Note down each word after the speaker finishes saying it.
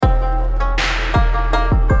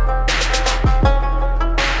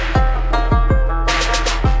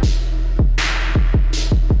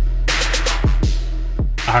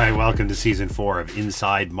welcome to Season 4 of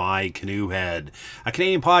Inside My Canoe Head, a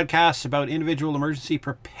Canadian podcast about individual emergency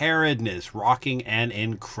preparedness, rocking an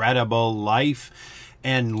incredible life,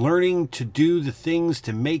 and learning to do the things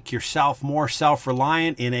to make yourself more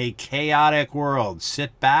self-reliant in a chaotic world.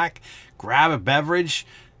 Sit back, grab a beverage,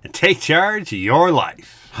 and take charge of your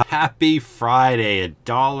life. Happy Friday,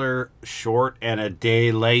 $1 short and a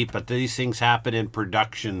day late, but these things happen in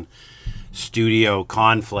production studio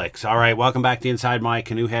conflicts. All right, welcome back to Inside My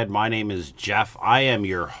Canoe Head. My name is Jeff. I am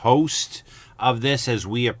your host of this as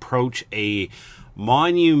we approach a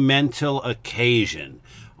monumental occasion.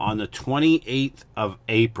 On the 28th of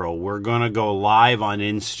April, we're going to go live on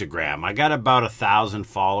Instagram. I got about 1,000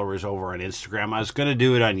 followers over on Instagram. I was going to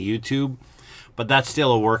do it on YouTube, but that's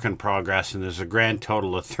still a work in progress, and there's a grand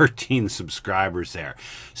total of 13 subscribers there.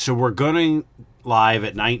 So we're going live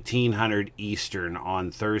at 1900 Eastern on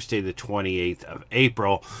Thursday, the 28th of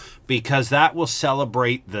April, because that will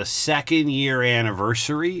celebrate the second year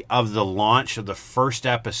anniversary of the launch of the first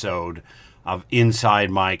episode of Inside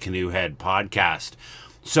My Canoe Head podcast.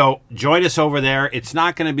 So join us over there. It's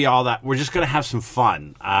not going to be all that. We're just going to have some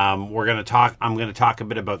fun. I'm going to talk a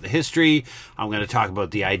bit about the history. I'm going to talk about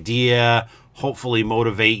the idea, hopefully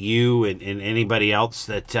motivate you and anybody else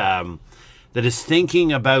that is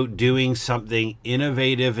thinking about doing something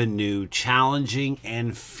innovative and new, challenging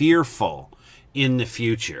and fearful in the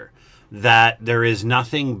future. That there is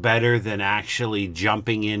nothing better than actually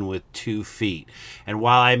jumping in with 2 feet. And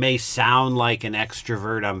while I may sound like an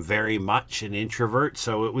extrovert, I'm very much an introvert.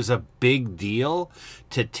 So it was a big deal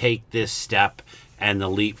to take this step and the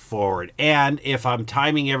leap forward. And if I'm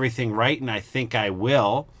timing everything right, and I think I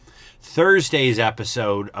will, Thursday's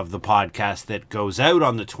episode of the podcast that goes out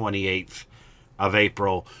on the 28th of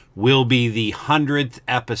April will be the 100th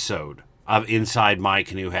episode of Inside My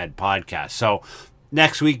Canoe Head podcast. So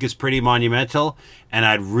next week is pretty monumental, and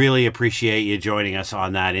I'd really appreciate you joining us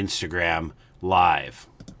on that Instagram live.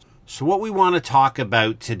 So what we want to talk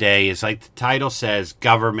about today is, like the title says,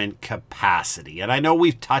 government capacity. And I know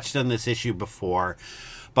we've touched on this issue before,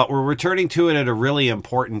 but we're returning to it at a really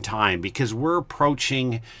important time because we're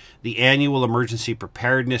approaching the annual Emergency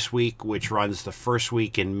Preparedness Week, which runs the first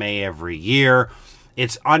week in May every year.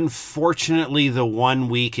 It's unfortunately the 1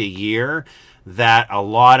 week a year that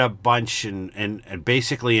and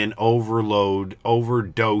basically an overdose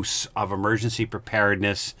of emergency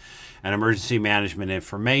preparedness and emergency management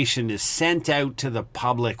information is sent out to the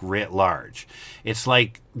public writ large. It's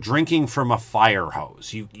like drinking from a fire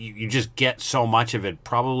hose. You just get so much of it.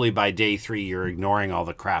 Probably by day 3, you're ignoring all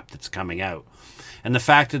the crap that's coming out. And the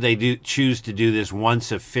fact that they do choose to do this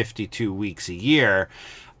once of 52 weeks a year,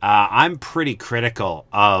 I'm pretty critical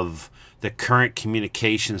of the current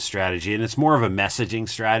communication strategy, and it's more of a messaging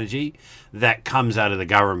strategy that comes out of the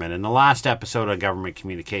government. And the last episode on government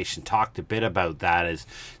communication talked a bit about that, as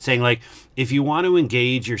saying, like, if you want to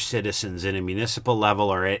engage your citizens in a municipal level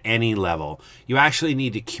or at any level, you actually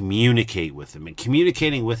need to communicate with them. And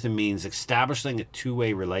communicating with them means establishing a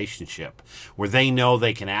two-way relationship where they know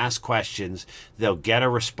they can ask questions, they'll get a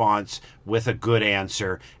response with a good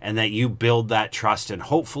answer, and that you build that trust and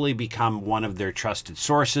hopefully become one of their trusted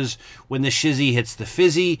sources when the shizzy hits the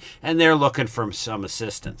fizzy and they're looking for some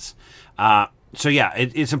assistance.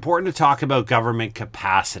 It's important to talk about government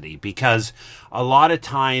capacity because a lot of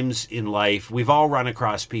times in life, we've all run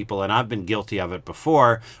across people, and I've been guilty of it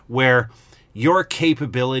before, where your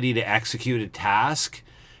capability to execute a task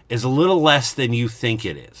is a little less than you think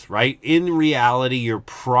it is, right? In reality, you're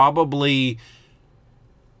probably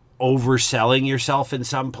overselling yourself in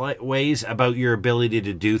some ways about your ability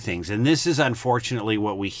to do things. And this is unfortunately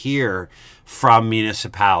what we hear from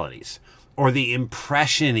municipalities. Or the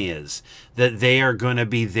impression is that they are going to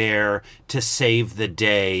be there to save the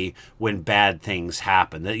day when bad things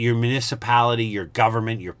happen. That your municipality, your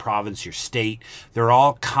government, your province, your state, they're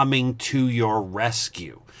all coming to your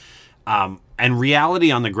rescue. And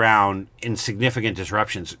reality on the ground in significant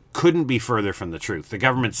disruptions couldn't be further from the truth. The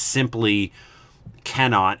government simply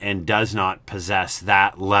cannot and does not possess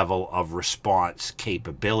that level of response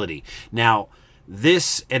capability. Now,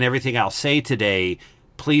 this and everything I'll say today,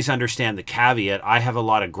 please understand the caveat. I have a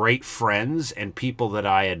lot of great friends and people that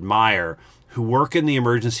I admire who work in the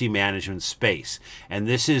emergency management space. And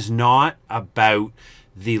this is not about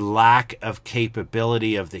the lack of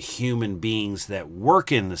capability of the human beings that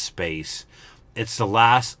work in the space. It's the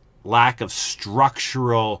lack of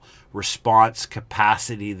structural response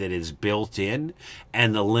capacity that is built in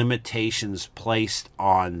and the limitations placed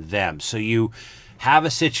on them. So you have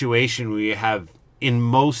a situation where you have, in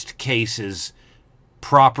most cases,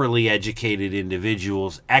 properly educated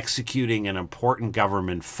individuals executing an important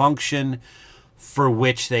government function for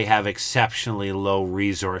which they have exceptionally low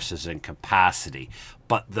resources and capacity.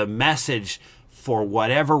 But the message, for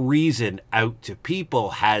whatever reason, out to people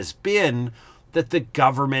has been that the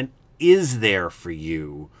government is there for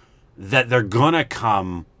you, that they're going to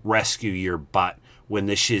come rescue your butt when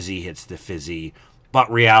the shizzy hits the fizzy.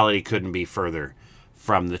 But reality couldn't be further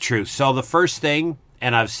from the truth. So the first thing,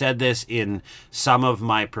 and I've said this in some of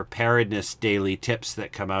my preparedness daily tips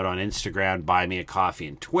that come out on Instagram, Buy Me a Coffee,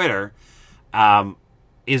 and Twitter,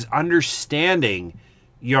 is understanding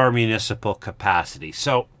your municipal capacity.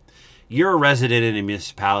 So you're a resident in a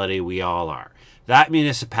municipality, we all are. That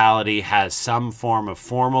municipality has some form of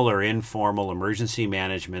formal or informal emergency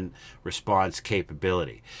management response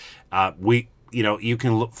capability. You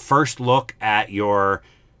can first look at your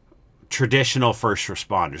traditional first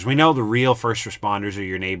responders. We know the real first responders are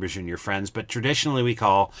your neighbors and your friends, but traditionally we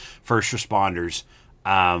call first responders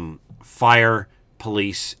fire,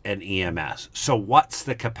 police, and EMS. So what's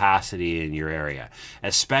the capacity in your area?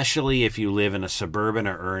 Especially if you live in a suburban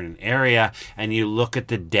or urban area and you look at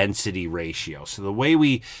the density ratio. So the way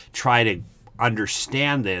we try to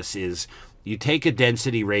understand this is you take a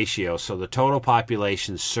density ratio, so the total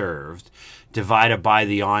population served, divided by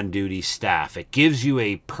the on-duty staff. It gives you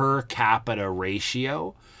a per capita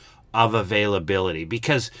ratio of availability,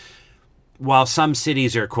 because while some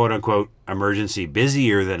cities are quote-unquote emergency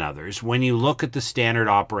busier than others, when you look at the standard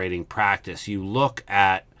operating practice, you look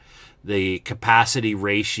at the capacity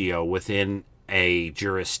ratio within a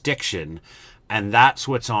jurisdiction, and that's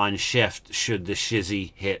what's on shift should the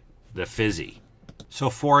shizzy hit the fizzy. So,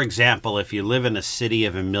 for example, if you live in a city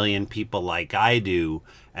of 1 million people like I do,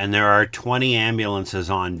 and there are 20 ambulances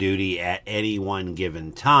on duty at any one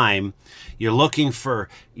given time, you're looking for,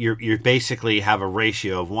 you basically have a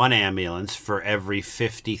ratio of 1 ambulance for every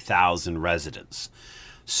 50,000 residents.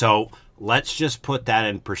 So let's just put that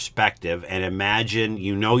in perspective and imagine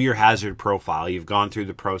you know your hazard profile. You've gone through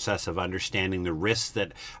the process of understanding the risks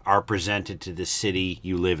that are presented to the city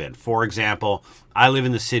you live in. For example, I live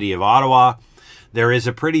in the city of Ottawa. There is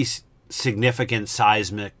a pretty significant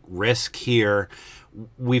seismic risk here.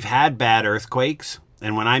 We've had bad earthquakes,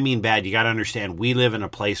 and when I mean bad, you got to understand we live in a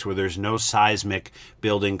place where there's no seismic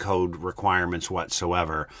building code requirements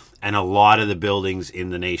whatsoever, and a lot of the buildings in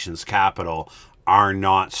the nation's capital are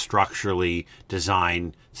not structurally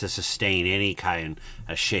designed to sustain any kind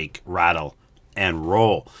of shake, rattle, and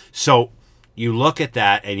roll. So you look at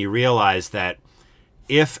that and you realize that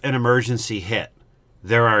if an emergency hit,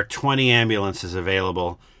 there are 20 ambulances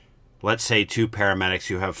available, let's say 2 paramedics,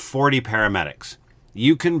 you have 40 paramedics.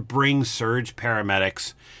 You can bring surge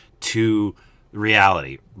paramedics to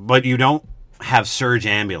reality, but you don't have surge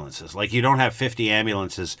ambulances. Like, you don't have 50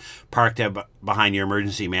 ambulances parked up behind your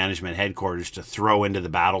emergency management headquarters to throw into the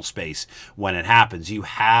battle space when it happens. You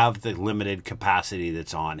have the limited capacity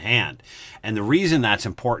that's on hand. And the reason that's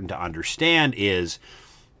important to understand is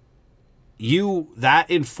that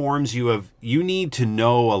informs you of, you need to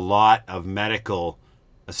know a lot of medical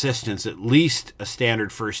assistance, at least a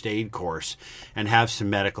standard first aid course, and have some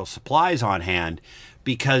medical supplies on hand.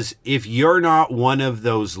 Because if you're not one of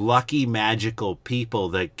those lucky magical people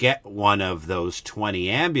that get one of those 20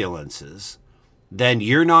 ambulances, then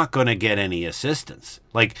you're not going to get any assistance.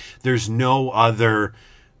 Like, there's no other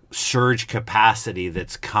surge capacity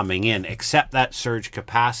that's coming in except that surge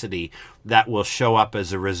capacity that will show up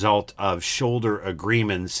as a result of shoulder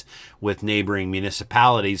agreements with neighboring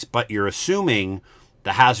municipalities, but you're assuming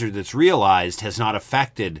the hazard that's realized has not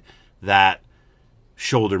affected that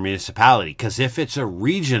shoulder municipality. Because if it's a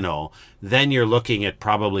regional, then you're looking at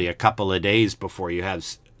probably a couple of days before you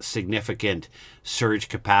have significant surge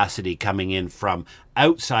capacity coming in from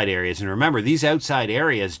outside areas. And remember, these outside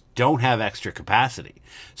areas don't have extra capacity.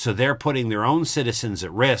 So they're putting their own citizens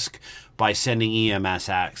at risk by sending EMS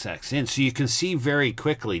access in. So you can see very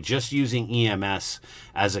quickly, just using EMS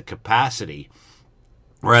as a capacity,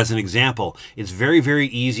 or as an example, it's very, very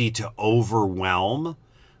easy to overwhelm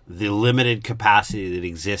the limited capacity that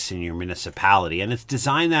exists in your municipality. And it's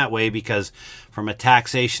designed that way because from a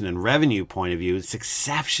taxation and revenue point of view, it's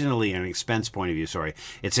exceptionally, an expense point of view,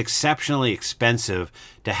 it's exceptionally expensive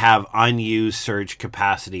to have unused surge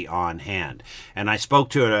capacity on hand. And I spoke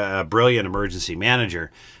to a brilliant emergency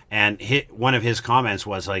manager, and one of his comments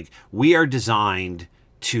was like, we are designed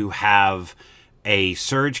to have a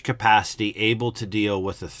surge capacity able to deal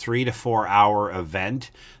with a 3 to 4 hour event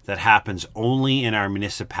that happens only in our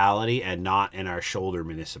municipality and not in our shoulder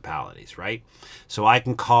municipalities, right? So I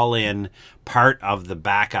can call in part of the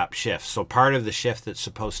backup shift. So part of the shift that's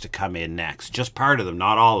supposed to come in next, just part of them,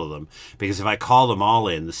 not all of them, because if I call them all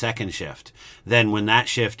in, the second shift, then when that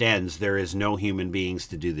shift ends, there is no human beings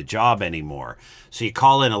to do the job anymore. So you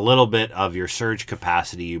call in a little bit of your surge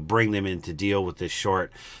capacity, you bring them in to deal with this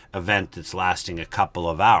short event that's lasting a couple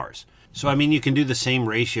of hours. So, I mean, you can do the same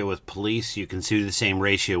ratio with police. You can do the same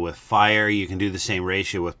ratio with fire. You can do the same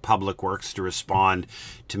ratio with public works to respond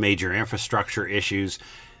to major infrastructure issues.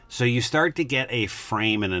 So you start to get a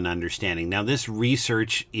frame and an understanding. Now, this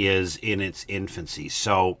research is in its infancy.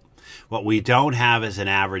 So what we don't have is an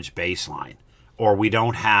average baseline, or we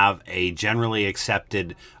don't have a generally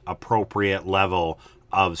accepted appropriate level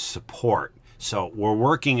of support. So we're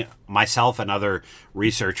working, myself and other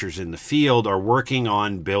researchers in the field are working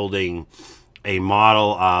on building a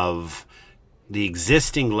model of the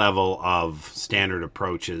existing level of standard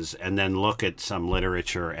approaches, and then look at some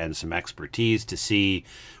literature and some expertise to see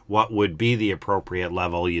what would be the appropriate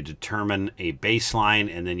level. You determine a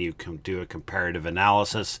baseline, and then you can do a comparative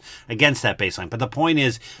analysis against that baseline. But the point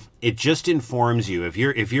is, it just informs you. If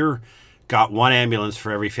you're got one ambulance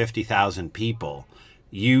for every 50,000 people,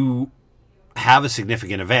 you have a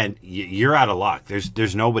significant event, you're out of luck.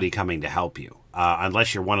 There's nobody coming to help you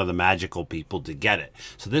unless you're one of the magical people to get it.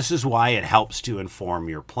 So this is why it helps to inform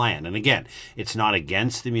your plan. And again, it's not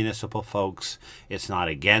against the municipal folks. It's not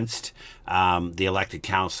against the elected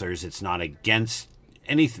councillors. It's not against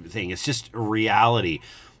anything. It's just a reality.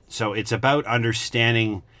 So it's about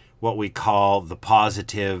understanding what we call the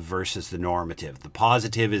positive versus the normative. The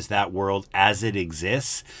positive is that world as it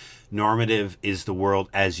exists. Normative is the world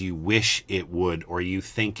as you wish it would or you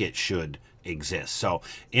think it should exist. So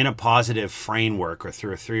in a positive framework or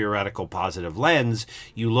through a theoretical positive lens,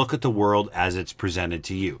 you look at the world as it's presented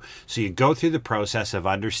to you. So you go through the process of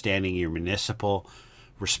understanding your municipal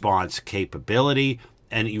response capability,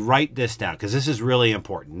 and you write this down because this is really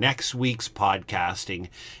important. Next week's podcasting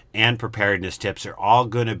and preparedness tips are all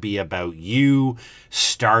going to be about you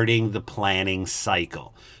starting the planning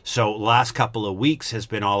cycle. So last couple of weeks has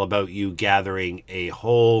been all about you gathering a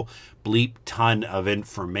whole bleep ton of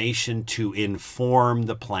information to inform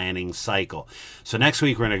the planning cycle. So next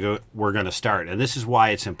week we're going to start, and this is why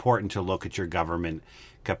it's important to look at your government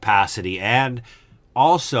capacity. And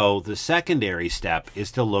also, the secondary step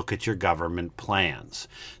is to look at your government plans.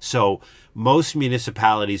 So most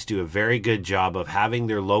municipalities do a very good job of having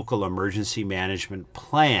their local emergency management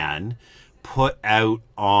plan put out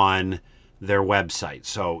on their website.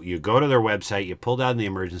 So you go to their website, you pull down the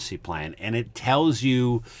emergency plan, and it tells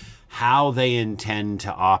you how they intend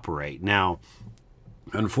to operate. Now,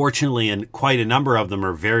 unfortunately, and quite a number of them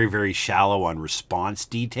are very, very shallow on response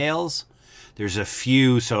details. There's a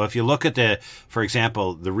few. So if you look at for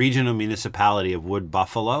example, the regional municipality of Wood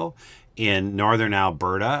Buffalo in northern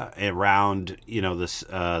Alberta, around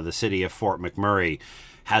the city of Fort McMurray,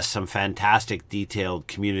 has some fantastic detailed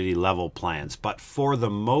community level plans. But for the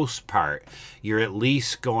most part, you're at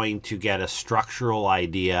least going to get a structural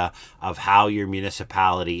idea of how your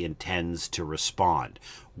municipality intends to respond.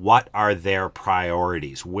 What are their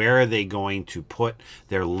priorities? Where are they going to put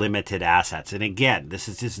their limited assets? And again, this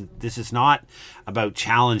is not about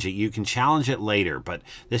challenging. You can challenge it later, but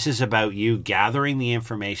this is about you gathering the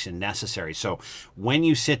information necessary. So when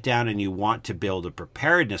you sit down and you want to build a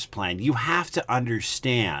preparedness plan, you have to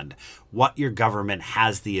understand what your government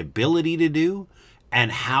has the ability to do and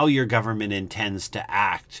how your government intends to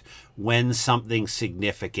act when something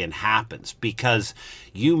significant happens, because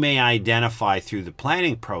you may identify through the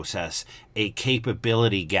planning process a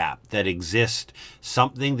capability gap that exists,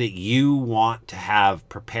 something that you want to have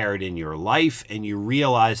prepared in your life, and you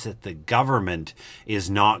realize that the government is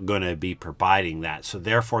not going to be providing that. So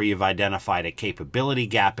therefore, you've identified a capability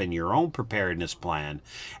gap in your own preparedness plan,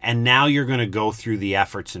 and now you're going to go through the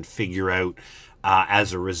efforts and figure out,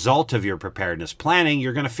 as a result of your preparedness planning,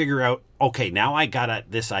 you're going to figure out, okay, now I got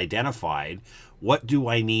this identified. What do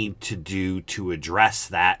I need to do to address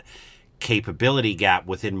that capability gap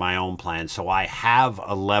within my own plan so I have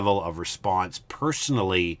a level of response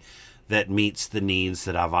personally that meets the needs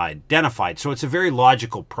that I've identified? So it's a very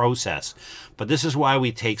logical process, but this is why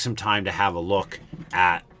we take some time to have a look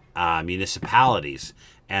at municipalities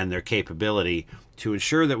and their capability to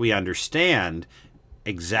ensure that we understand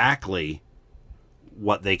exactly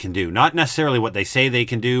what they can do. Not necessarily what they say they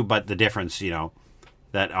can do, but the difference,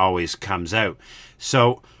 that always comes out.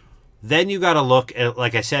 So then you got to look at,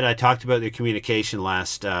 like I said, I talked about their communication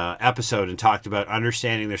last episode and talked about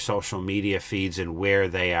understanding their social media feeds and where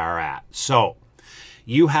they are at. So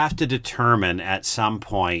you have to determine at some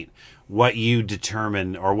point what you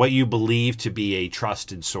determine or what you believe to be a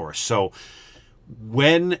trusted source. So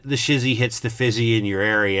when the shizzy hits the fizzy in your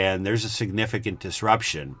area and there's a significant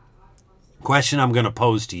disruption, question I'm going to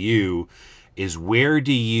pose to you is, where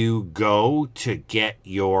do you go to get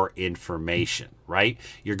your information, right?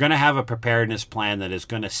 You're going to have a preparedness plan that is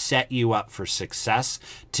going to set you up for success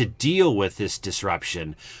to deal with this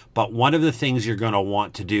disruption. But one of the things you're going to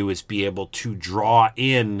want to do is be able to draw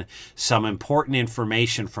in some important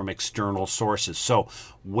information from external sources. So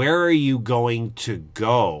where are you going to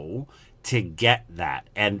go to get that?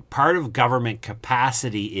 And part of government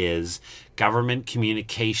capacity is government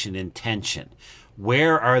communication intention.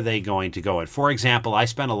 Where are they going to go? And for example, I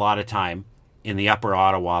spent a lot of time in the Upper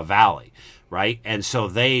Ottawa Valley, right? And so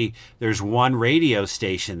there's one radio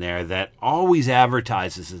station there that always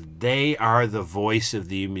advertises that they are the voice of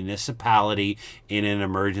the municipality in an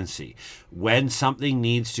emergency. When something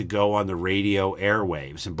needs to go on the radio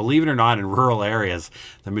airwaves, and believe it or not, in rural areas,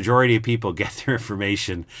 the majority of people get their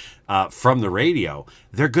information from the radio,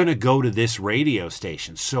 they're going to go to this radio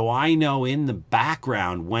station. So I know in the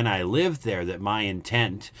background when I lived there that my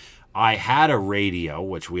intent, I had a radio,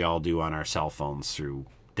 which we all do on our cell phones through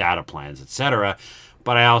data plans, etc.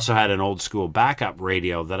 But I also had an old school backup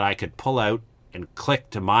radio that I could pull out and click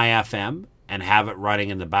to my FM and have it running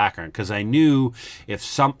in the background, because I knew if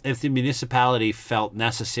the municipality felt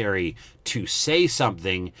necessary to say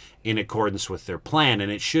something in accordance with their plan,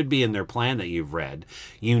 and it should be in their plan that you've read,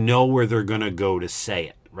 you know where they're going to go to say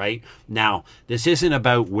it, right? Now, this isn't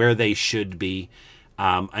about where they should be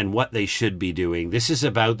and what they should be doing. This is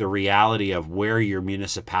about the reality of where your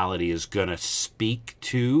municipality is going to speak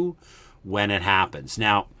to when it happens.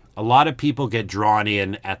 Now, a lot of people get drawn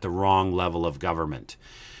in at the wrong level of government.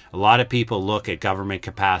 A lot of people look at government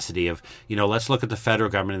capacity of, let's look at the federal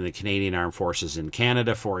government and the Canadian Armed Forces in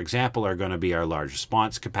Canada, for example, are going to be our large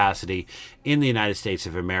response capacity. In the United States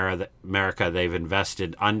of America, they've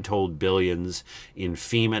invested untold billions in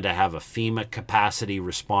FEMA to have a FEMA capacity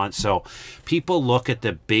response. So people look at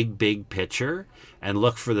the big picture and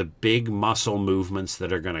look for the big muscle movements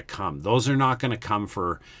that are going to come. Those are not going to come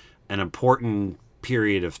for an important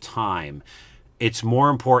period of time. It's more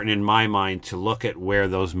important in my mind to look at where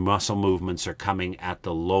those muscle movements are coming at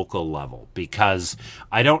the local level, because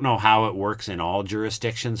I don't know how it works in all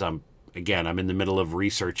jurisdictions. I'm in the middle of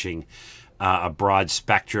researching a broad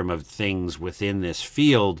spectrum of things within this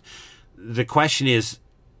field. The question is,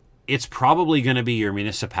 it's probably going to be your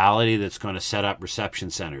municipality that's going to set up reception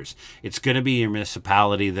centers. It's going to be your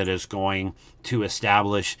municipality that is going to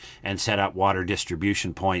establish and set up water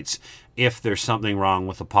distribution points if there's something wrong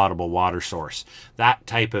with a potable water source, that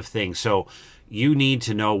type of thing. So you need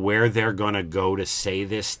to know where they're going to go to say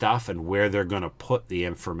this stuff and where they're going to put the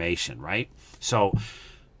information, right? So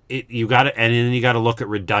then you got to look at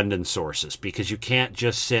redundant sources, because you can't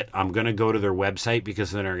just sit, I'm going to go to their website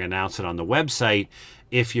because then they're going to announce it on the website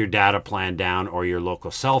if your data plan down or your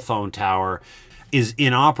local cell phone tower is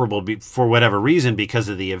inoperable for whatever reason because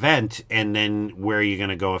of the event, and then where are you going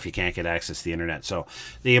to go if you can't get access to the internet? So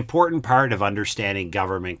the important part of understanding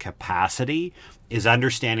government capacity is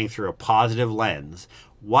understanding through a positive lens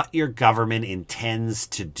what your government intends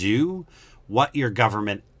to do, what your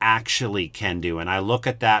government actually can do. And I look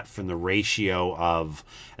at that from the ratio of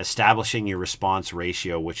establishing your response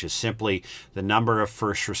ratio, which is simply the number of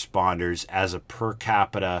first responders as a per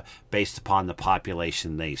capita based upon the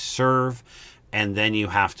population they serve. And then you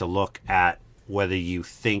have to look at whether you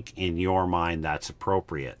think in your mind that's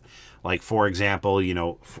appropriate. Like, for example,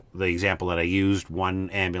 the example that I used, one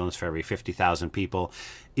ambulance for every 50,000 people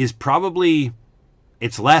is probably,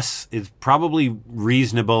 it's probably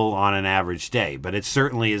reasonable on an average day, but it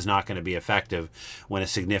certainly is not going to be effective when a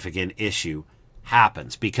significant issue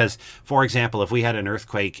happens. Because, for example, if we had an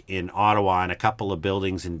earthquake in Ottawa and a couple of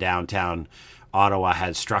buildings in downtown Ottawa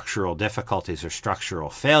had structural difficulties or structural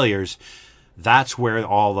failures, that's where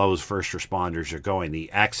all those first responders are going.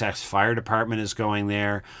 The excess fire department is going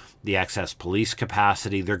there, the excess police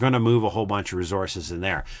capacity. They're going to move a whole bunch of resources in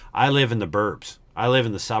there. I live in the burbs. I live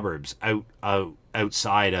in the suburbs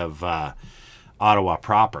outside of Ottawa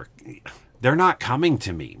proper. They're not coming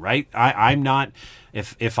to me, right? I'm not.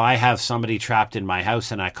 If I have somebody trapped in my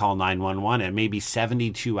house and I call 911, it may be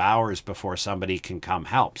 72 hours before somebody can come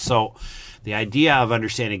help. So the idea of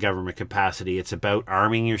understanding government capacity, it's about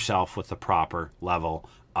arming yourself with the proper level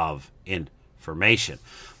of information.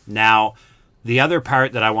 Now, the other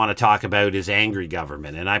part that I want to talk about is angry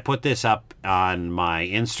government. And I put this up on my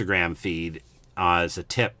Instagram feed as a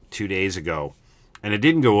tip 2 days ago. And it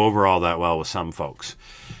didn't go over all that well with some folks.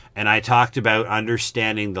 And I talked about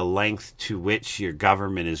understanding the length to which your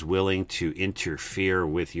government is willing to interfere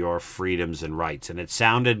with your freedoms and rights. And it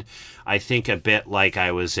sounded, I think, a bit like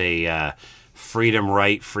I was a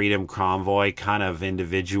freedom convoy kind of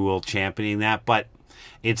individual championing that. But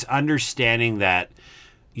it's understanding that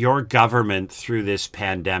your government through this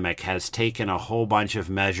pandemic has taken a whole bunch of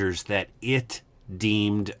measures that it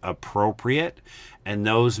deemed appropriate. And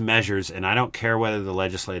those measures, and I don't care whether the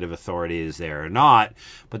legislative authority is there or not,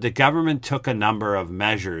 but the government took a number of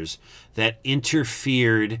measures that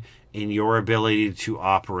interfered in your ability to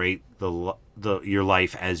operate your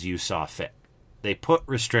life as you saw fit. They put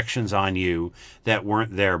restrictions on you that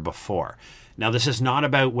weren't there before. Now, this is not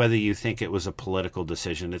about whether you think it was a political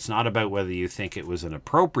decision. It's not about whether you think it was an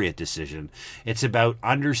appropriate decision. It's about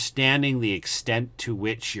understanding the extent to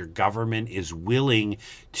which your government is willing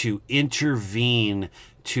to intervene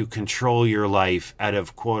to control your life out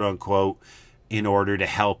of quote unquote in order to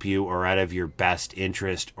help you, or out of your best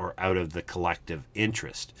interest, or out of the collective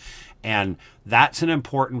interest. And that's an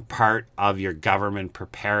important part of your government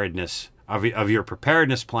preparedness, of your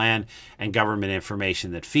preparedness plan, and government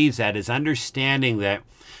information that feeds that, is understanding that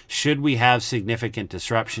should we have significant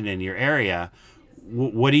disruption in your area,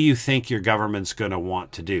 what do you think your government's going to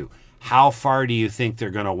want to do? How far do you think they're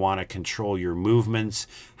going to want to control your movements,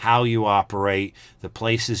 how you operate, the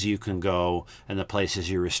places you can go, and the places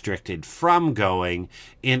you're restricted from going,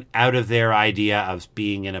 in out of their idea of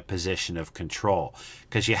being in a position of control?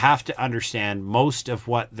 Because you have to understand, most of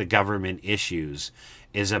what the government issues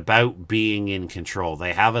is about being in control.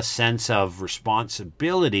 They have a sense of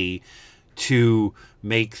responsibility to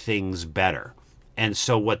make things better. And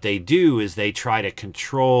so what they do is they try to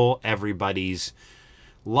control everybody's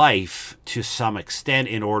life to some extent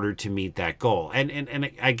in order to meet that goal.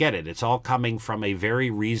 And I get it. It's all coming from a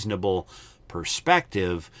very reasonable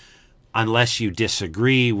perspective, unless you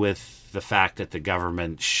disagree with the fact that the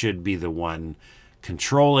government should be the one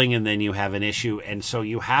controlling, and then you have an issue. And so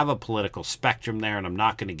you have a political spectrum there, and I'm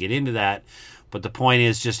not going to get into that. But the point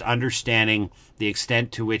is just understanding the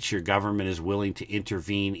extent to which your government is willing to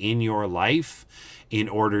intervene in your life in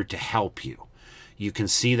order to help you. You can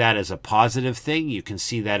see that as a positive thing. You can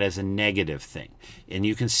see that as a negative thing. And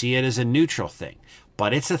you can see it as a neutral thing.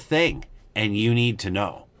 But it's a thing, and you need to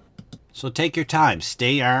know. So take your time,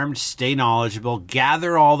 stay armed, stay knowledgeable,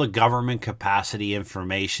 gather all the government capacity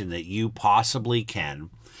information that you possibly can,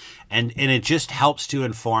 and it just helps to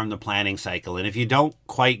inform the planning cycle. And if you don't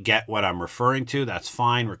quite get what I'm referring to, that's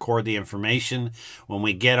fine. Record the information. When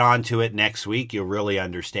we get onto it next week, you'll really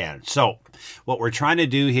understand. So what we're trying to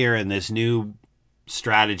do here in this new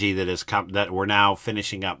strategy that we're now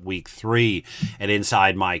finishing up week 3 at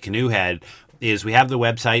Inside My Canoe Head is we have the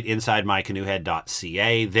website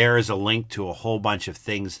insidemycanoehead.ca. There is a link to a whole bunch of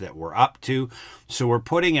things that we're up to. So we're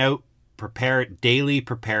putting out daily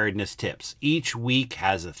preparedness tips. Each week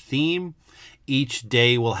has a theme. Each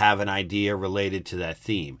day will have an idea related to that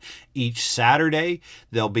theme. Each Saturday,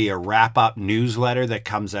 there'll be a wrap-up newsletter that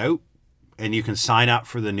comes out. And you can sign up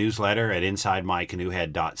for the newsletter at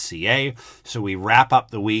insidemycanoehead.ca. So we wrap up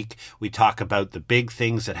the week. We talk about the big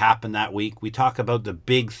things that happened that week. We talk about the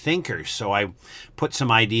big thinkers. So I put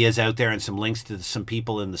some ideas out there and some links to some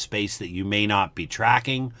people in the space that you may not be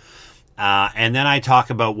tracking. And then I talk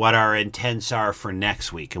about what our intents are for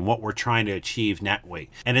next week and what we're trying to achieve next week.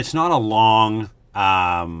 And it's not a long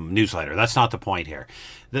newsletter. That's not the point here.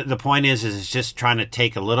 The point is it's just trying to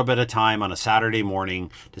take a little bit of time on a Saturday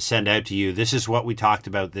morning to send out to you. This is what we talked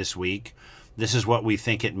about this week. This is what we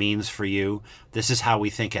think it means for you. This is how we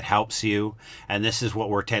think it helps you. And this is what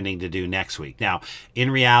we're tending to do next week. Now, in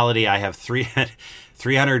reality, I have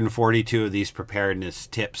 342 of these preparedness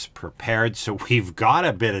tips prepared. So we've got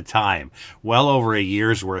a bit of time, well over a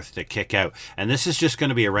year's worth to kick out. And this is just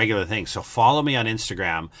going to be a regular thing. So follow me on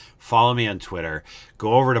Instagram, follow me on Twitter,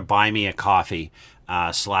 go over to Buy Me a Coffee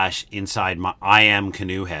 /inside I am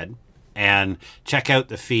Canoehead, and check out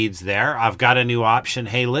the feeds there. I've got a new option.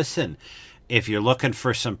 Hey, listen, if you're looking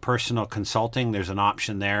for some personal consulting, there's an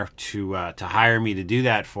option there to hire me to do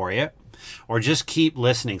that for you, or just keep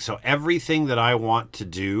listening. So everything that I want to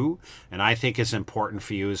do and I think is important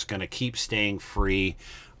for you is going to keep staying free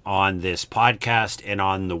on this podcast and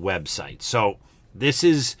on the website. So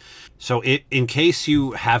in case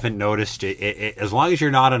you haven't noticed it, as long as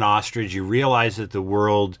you're not an ostrich, you realize that the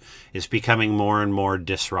world is becoming more and more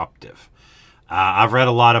disruptive. I've read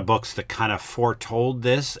a lot of books that kind of foretold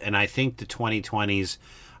this, and I think the 2020s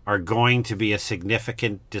are going to be a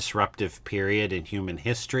significant disruptive period in human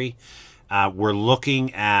history. We're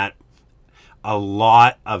looking at a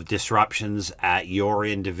lot of disruptions at your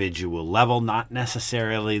individual level, not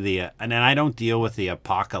necessarily and I don't deal with the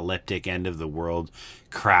apocalyptic end of the world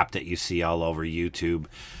crap that you see all over YouTube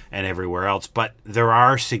and everywhere else, but there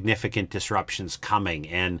are significant disruptions coming,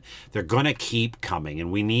 and they're going to keep coming,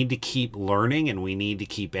 and we need to keep learning, and we need to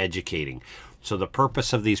keep educating. So the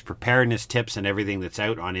purpose of these preparedness tips and everything that's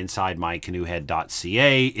out on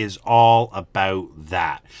InsideMyCanoehead.ca is all about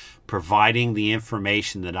that. Providing the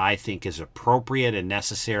information that I think is appropriate and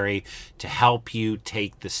necessary to help you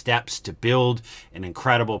take the steps to build an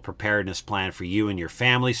incredible preparedness plan for you and your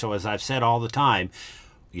family. So as I've said all the time,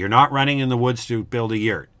 you're not running in the woods to build a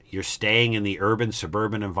yurt. You're staying in the urban,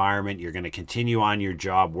 suburban environment. You're going to continue on your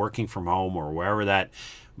job, working from home or wherever that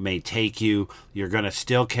may take you. You're going to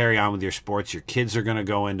still carry on with your sports. Your kids are going to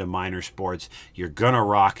go into minor sports. You're going to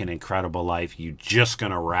rock an incredible life. You're just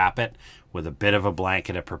going to wrap it with a bit of a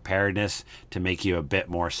blanket of preparedness to make you a bit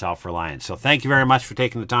more self-reliant. So thank you very much for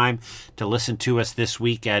taking the time to listen to us this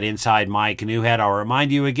week at Inside My Canoe Head. I'll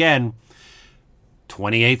remind you again,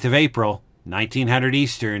 28th of April, 1900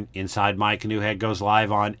 Eastern, Inside My Canoe Head goes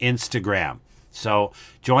live on Instagram. So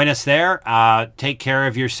join us there. Take care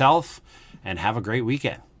of yourself and have a great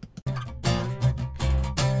weekend.